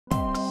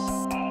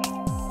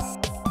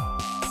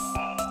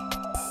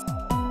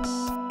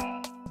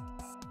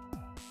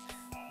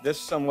This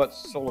somewhat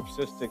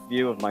solipsistic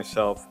view of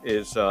myself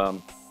is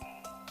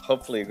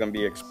hopefully going to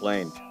be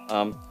explained.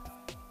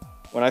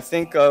 When I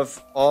think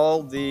of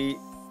all the,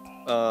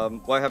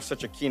 why I have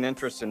such a keen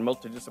interest in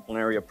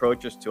multidisciplinary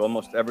approaches to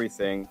almost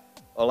everything,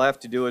 all I have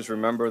to do is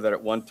remember that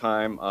at one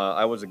time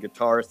I was a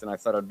guitarist and I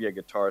thought I'd be a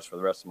guitarist for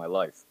the rest of my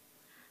life.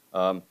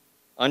 Um,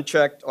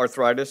 Unchecked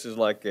arthritis is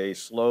like a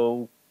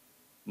slow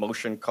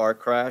motion car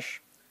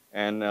crash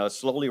and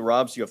slowly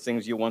robs you of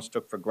things you once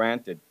took for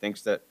granted,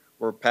 things that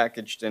were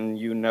packaged and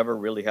you never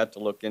really had to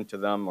look into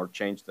them or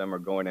change them or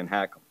go in and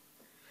hack them.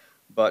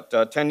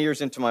 But 10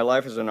 years into my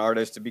life as an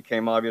artist, it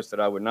became obvious that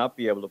I would not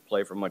be able to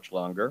play for much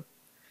longer.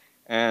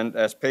 And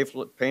as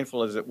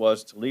painful as it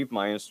was to leave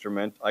my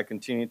instrument, I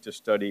continued to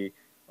study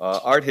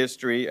art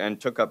history and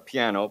took up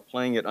piano,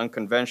 playing it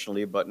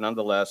unconventionally, but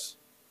nonetheless.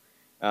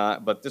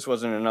 But this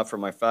wasn't enough for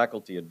my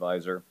faculty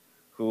advisor,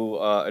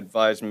 who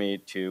advised me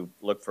to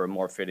look for a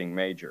more fitting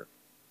major.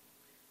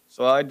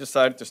 So I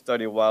decided to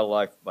study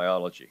wildlife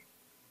biology.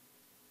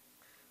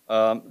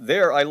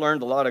 There, I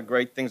learned a lot of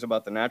great things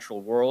about the natural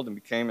world and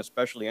became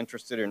especially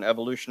interested in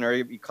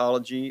evolutionary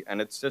ecology and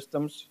its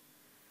systems.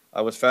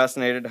 I was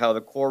fascinated how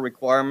the core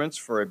requirements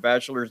for a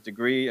bachelor's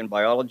degree in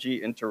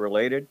biology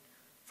interrelated.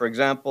 For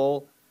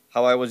example,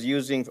 how I was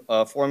using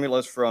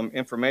formulas from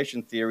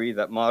information theory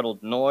that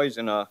modeled noise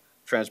in a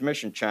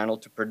transmission channel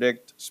to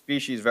predict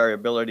species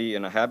variability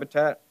in a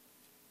habitat,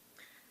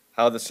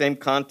 how the same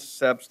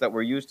concepts that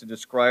were used to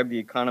describe the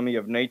economy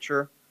of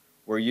nature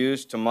were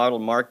used to model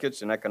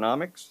markets in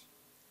economics,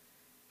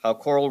 how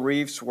coral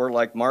reefs were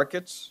like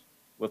markets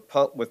with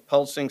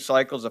pulsing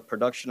cycles of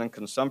production and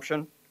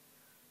consumption,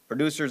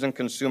 producers and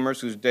consumers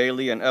whose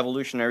daily and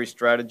evolutionary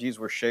strategies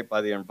were shaped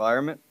by the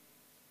environment,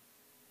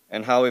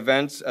 and how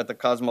events at the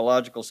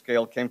cosmological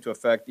scale came to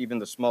affect even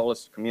the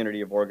smallest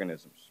community of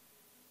organisms.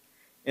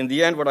 In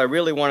the end, what I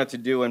really wanted to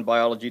do in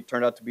biology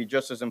turned out to be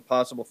just as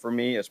impossible for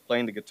me as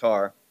playing the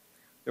guitar.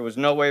 There was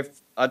no way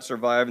I'd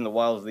survive in the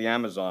wilds of the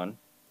Amazon.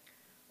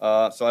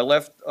 So I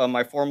left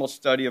my formal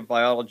study of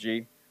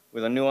biology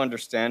with a new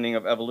understanding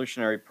of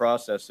evolutionary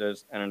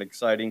processes and an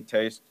exciting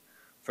taste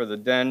for the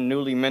then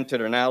newly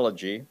minted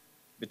analogy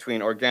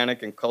between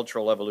organic and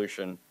cultural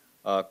evolution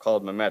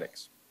called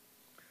memetics.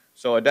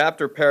 So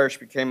adapt or perish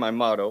became my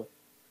motto,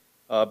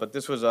 but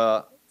this was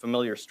a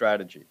familiar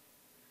strategy.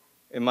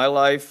 In my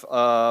life,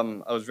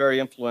 I was very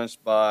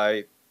influenced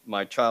by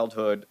my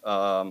childhood.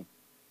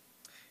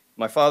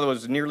 My father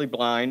was nearly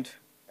blind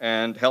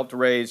and helped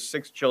raise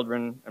 6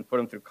 children and put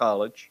them through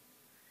college.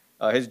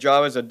 His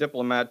job as a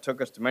diplomat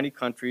took us to many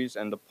countries,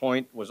 and the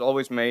point was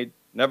always made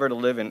never to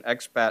live in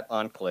expat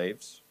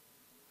enclaves.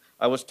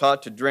 I was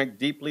taught to drink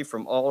deeply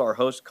from all our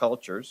host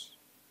cultures.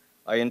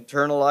 I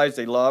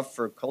internalized a love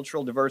for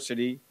cultural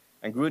diversity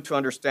and grew to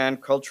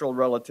understand cultural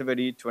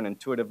relativity to an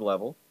intuitive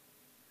level.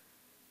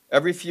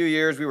 Every few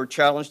years, we were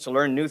challenged to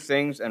learn new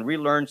things and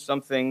relearn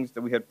some things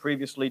that we had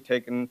previously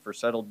taken for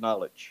settled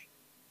knowledge.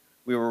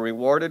 We were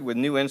rewarded with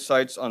new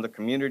insights on the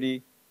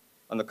community,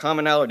 on the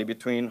commonality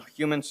between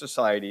human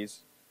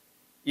societies,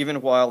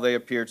 even while they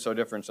appeared so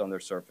different on their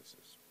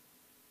surfaces.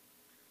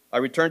 I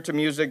returned to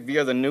music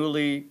via the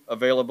newly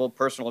available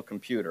personal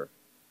computer.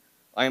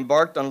 I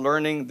embarked on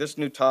learning this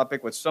new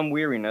topic with some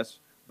weariness,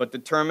 but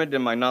determined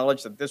in my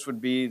knowledge that this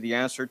would be the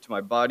answer to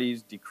my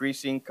body's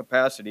decreasing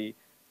capacity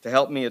to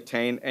help me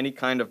attain any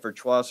kind of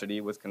virtuosity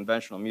with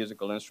conventional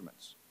musical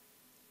instruments.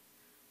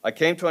 I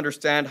came to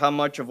understand how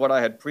much of what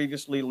I had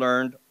previously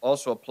learned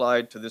also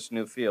applied to this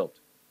new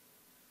field.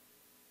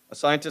 A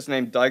scientist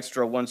named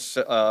Dijkstra once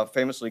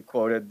famously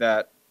quoted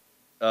that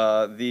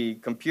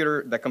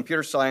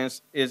computer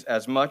science is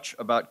as much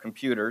about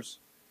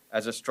computers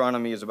as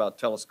astronomy is about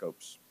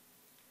telescopes.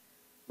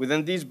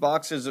 Within these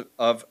boxes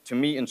of, to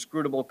me,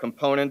 inscrutable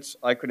components,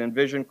 I could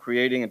envision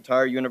creating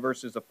entire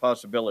universes of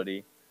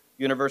possibility,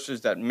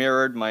 universes that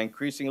mirrored my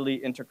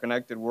increasingly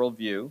interconnected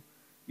worldview,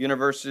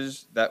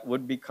 universes that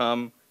would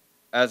become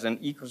as an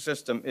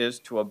ecosystem is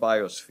to a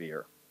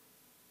biosphere,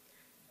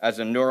 as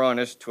a neuron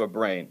is to a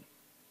brain,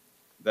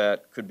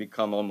 that could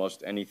become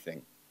almost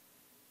anything.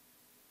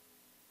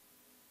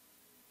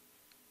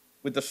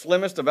 With the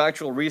slimmest of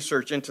actual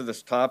research into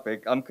this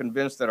topic, I'm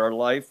convinced that our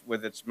life,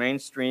 with its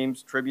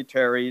mainstreams,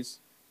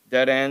 tributaries,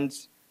 dead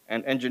ends,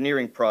 and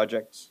engineering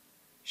projects,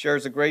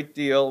 shares a great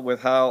deal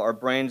with how our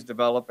brains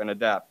develop and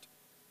adapt.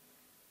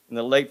 In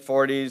the late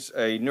 40s,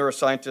 a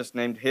neuroscientist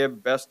named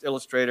Hibb best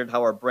illustrated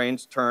how our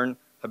brains turn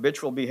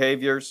habitual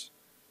behaviors,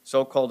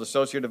 so-called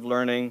associative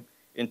learning,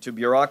 into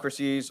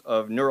bureaucracies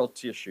of neural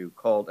tissue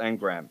called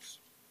engrams.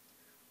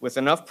 With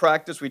enough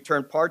practice, we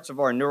turn parts of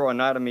our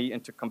neuroanatomy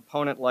into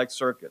component-like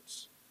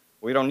circuits.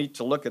 We don't need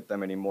to look at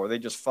them anymore. They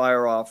just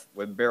fire off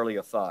with barely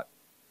a thought.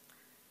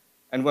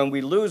 And when we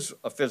lose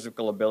a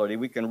physical ability,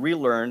 we can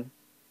relearn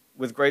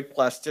with great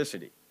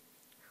plasticity.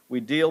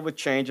 We deal with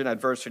change and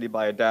adversity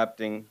by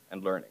adapting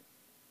and learning.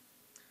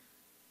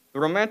 The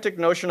romantic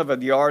notion of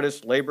the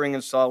artist laboring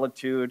in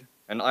solitude,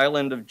 an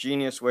island of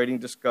genius waiting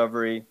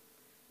discovery,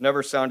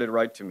 never sounded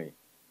right to me.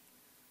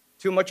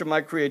 Too much of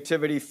my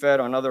creativity fed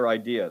on other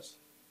ideas.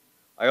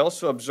 I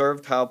also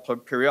observed how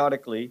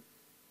periodically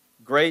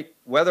great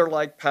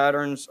weather-like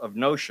patterns of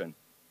notion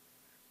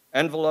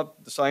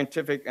enveloped the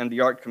scientific and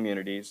the art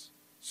communities,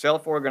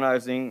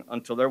 self-organizing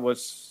until there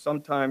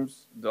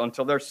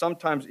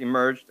sometimes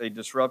emerged a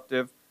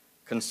disruptive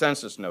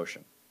consensus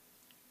notion.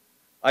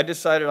 I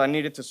decided I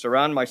needed to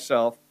surround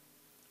myself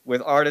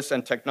with artists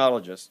and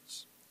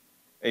technologists,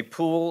 a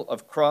pool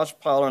of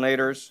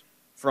cross-pollinators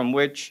from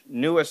which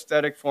new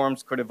aesthetic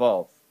forms could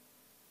evolve.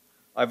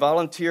 I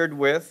volunteered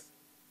with,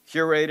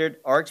 curated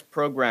arts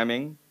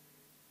programming,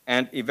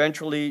 and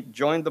eventually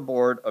joined the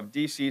board of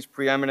DC's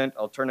preeminent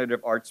alternative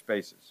art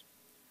spaces.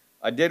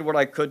 I did what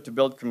I could to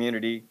build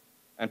community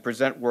and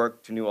present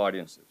work to new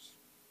audiences.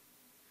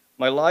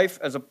 My life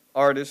as an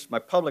artist, my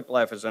public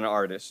life as an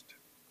artist,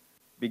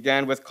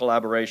 began with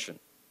collaboration.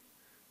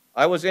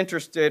 I was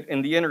interested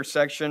in the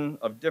intersection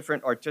of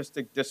different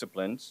artistic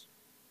disciplines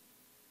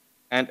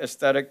and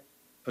aesthetic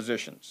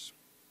positions.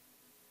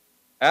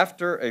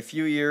 After a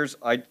few years,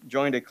 I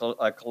joined a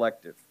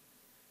collective.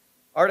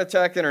 Art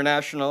Attack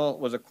International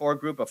was a core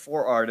group of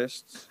 4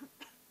 artists,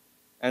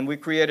 and we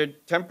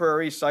created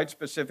temporary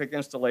site-specific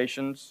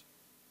installations,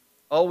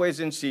 always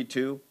in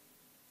situ,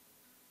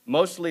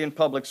 mostly in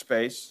public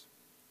space,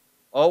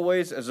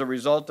 always as a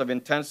result of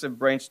intensive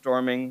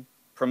brainstorming,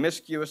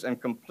 promiscuous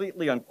and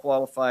completely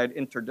unqualified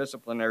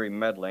interdisciplinary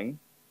meddling,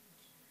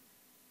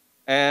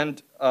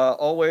 and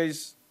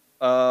always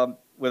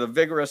with a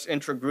vigorous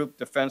intra-group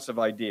defense of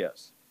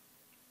ideas.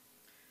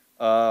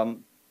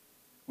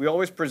 We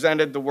always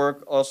presented the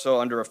work also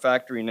under a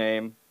factory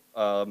name.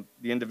 The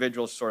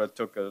individuals sort of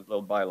took a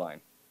little byline.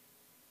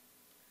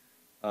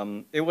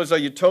 It was a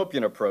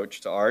utopian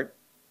approach to art.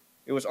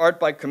 It was art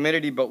by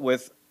committee, but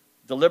with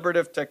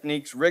deliberative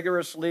techniques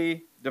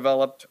rigorously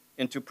developed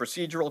into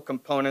procedural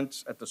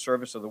components at the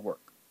service of the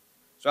work.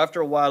 So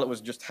after a while, it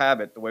was just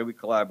habit, the way we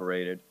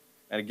collaborated.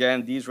 And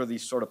again, these were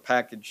these sort of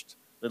packaged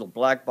little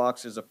black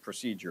boxes of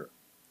procedure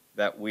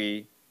that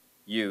we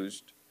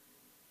used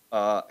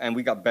and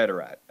we got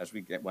better at as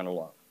we went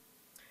along.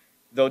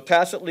 Though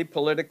tacitly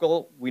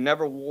political, we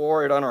never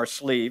wore it on our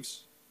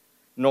sleeves,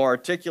 nor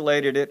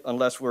articulated it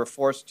unless we were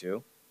forced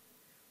to.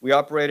 We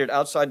operated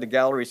outside the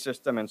gallery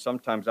system and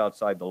sometimes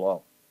outside the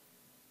law.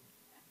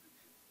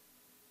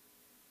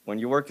 When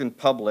you work in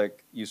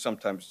public, you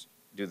sometimes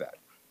do that.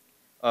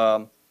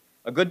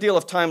 A good deal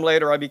of time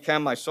later, I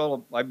began my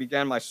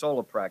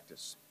solo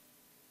practice.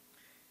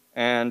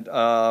 And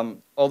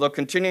although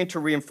continuing to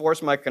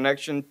reinforce my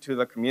connection to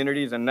the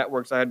communities and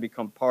networks I had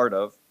become part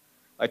of,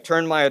 I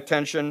turned my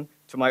attention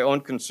to my own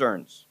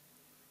concerns.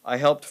 I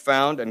helped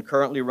found and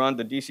currently run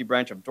the DC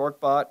branch of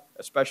Dorkbot,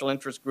 a special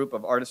interest group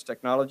of artist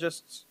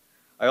technologists.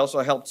 I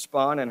also helped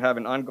spawn and have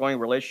an ongoing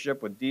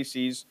relationship with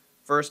DC's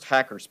first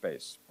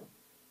hackerspace,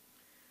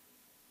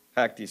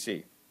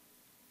 HacDC.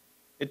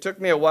 It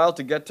took me a while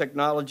to get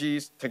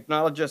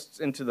technologists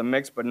into the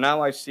mix, but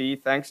now I see,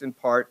 thanks in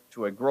part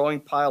to a growing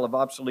pile of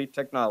obsolete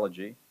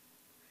technology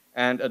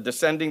and a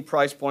descending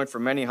price point for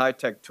many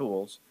high-tech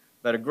tools,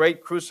 that a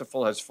great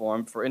crucible has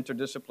formed for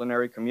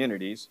interdisciplinary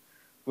communities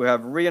who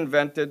have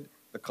reinvented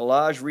the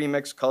collage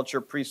remix culture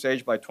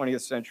presaged by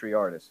 20th century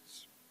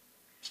artists,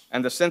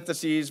 and the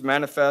syntheses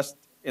manifest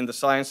in the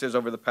sciences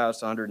over the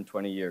past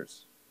 120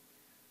 years.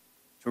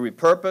 To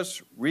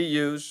repurpose,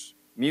 reuse,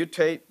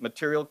 mutate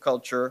material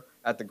culture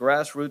at the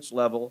grassroots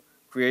level,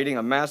 creating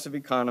a massive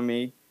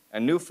economy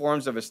and new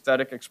forms of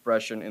aesthetic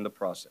expression in the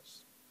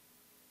process.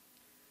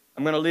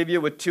 I'm going to leave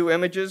you with 2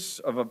 images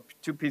of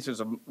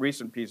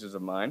recent pieces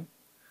of mine.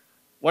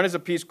 One is a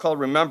piece called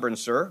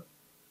Remembrancer,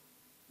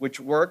 which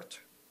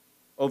worked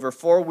over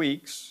 4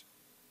 weeks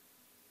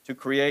to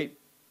create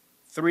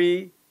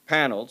 3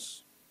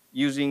 panels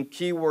using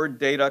keyword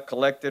data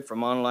collected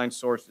from online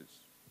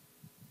sources,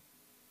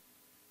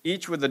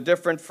 each with a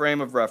different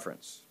frame of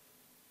reference.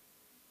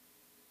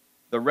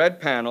 The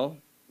red panel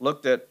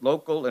looked at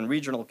local and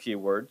regional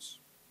keywords.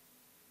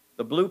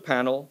 The blue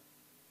panel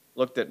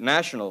looked at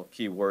national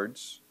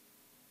keywords,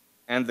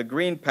 and the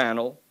green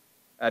panel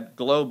at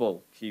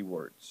global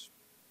keywords.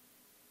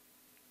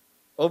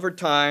 Over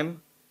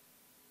time,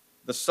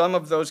 the sum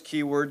of those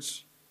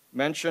keywords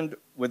mentioned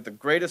with the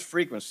greatest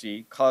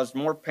frequency caused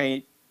more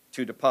paint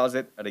to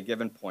deposit at a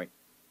given point.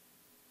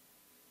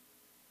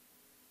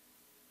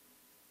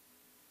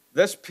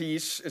 This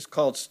piece is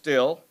called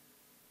Still,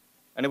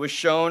 and it was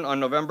shown on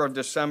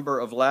December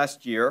of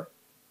last year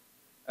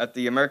at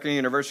the American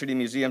University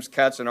Museum's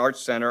Cats and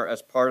Arts Center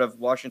as part of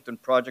Washington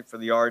Project for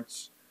the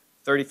Arts'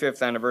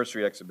 35th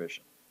anniversary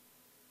exhibition.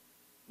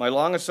 My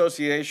long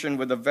association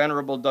with the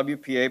venerable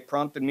WPA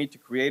prompted me to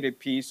create a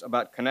piece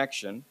about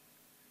connection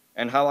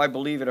and how I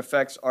believe it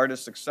affects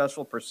artists'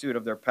 successful pursuit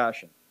of their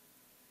passion.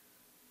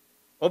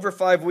 Over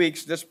 5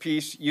 weeks, this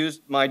piece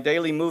used my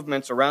daily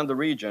movements around the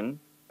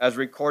region, as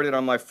recorded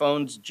on my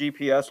phone's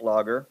GPS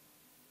logger,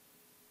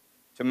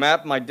 to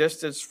map my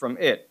distance from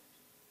it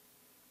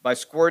by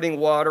squirting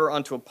water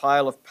onto a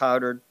pile of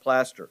powdered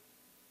plaster.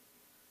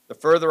 The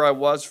further I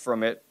was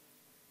from it,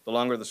 the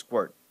longer the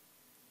squirt.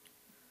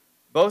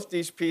 Both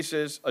these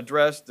pieces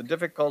address the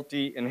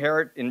difficulty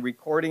inherent in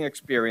recording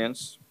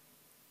experience,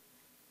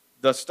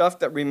 the stuff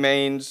that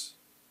remains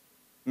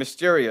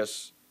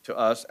mysterious to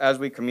us as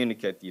we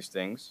communicate these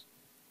things.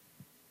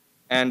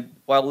 And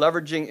while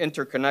leveraging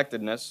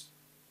interconnectedness,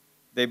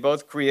 they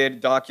both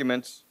create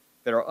documents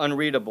that are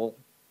unreadable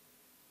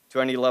to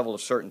any level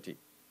of certainty.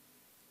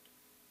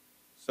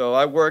 So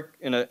I work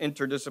in an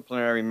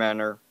interdisciplinary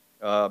manner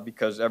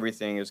because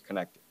everything is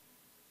connected.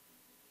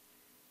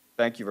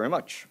 Thank you very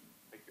much.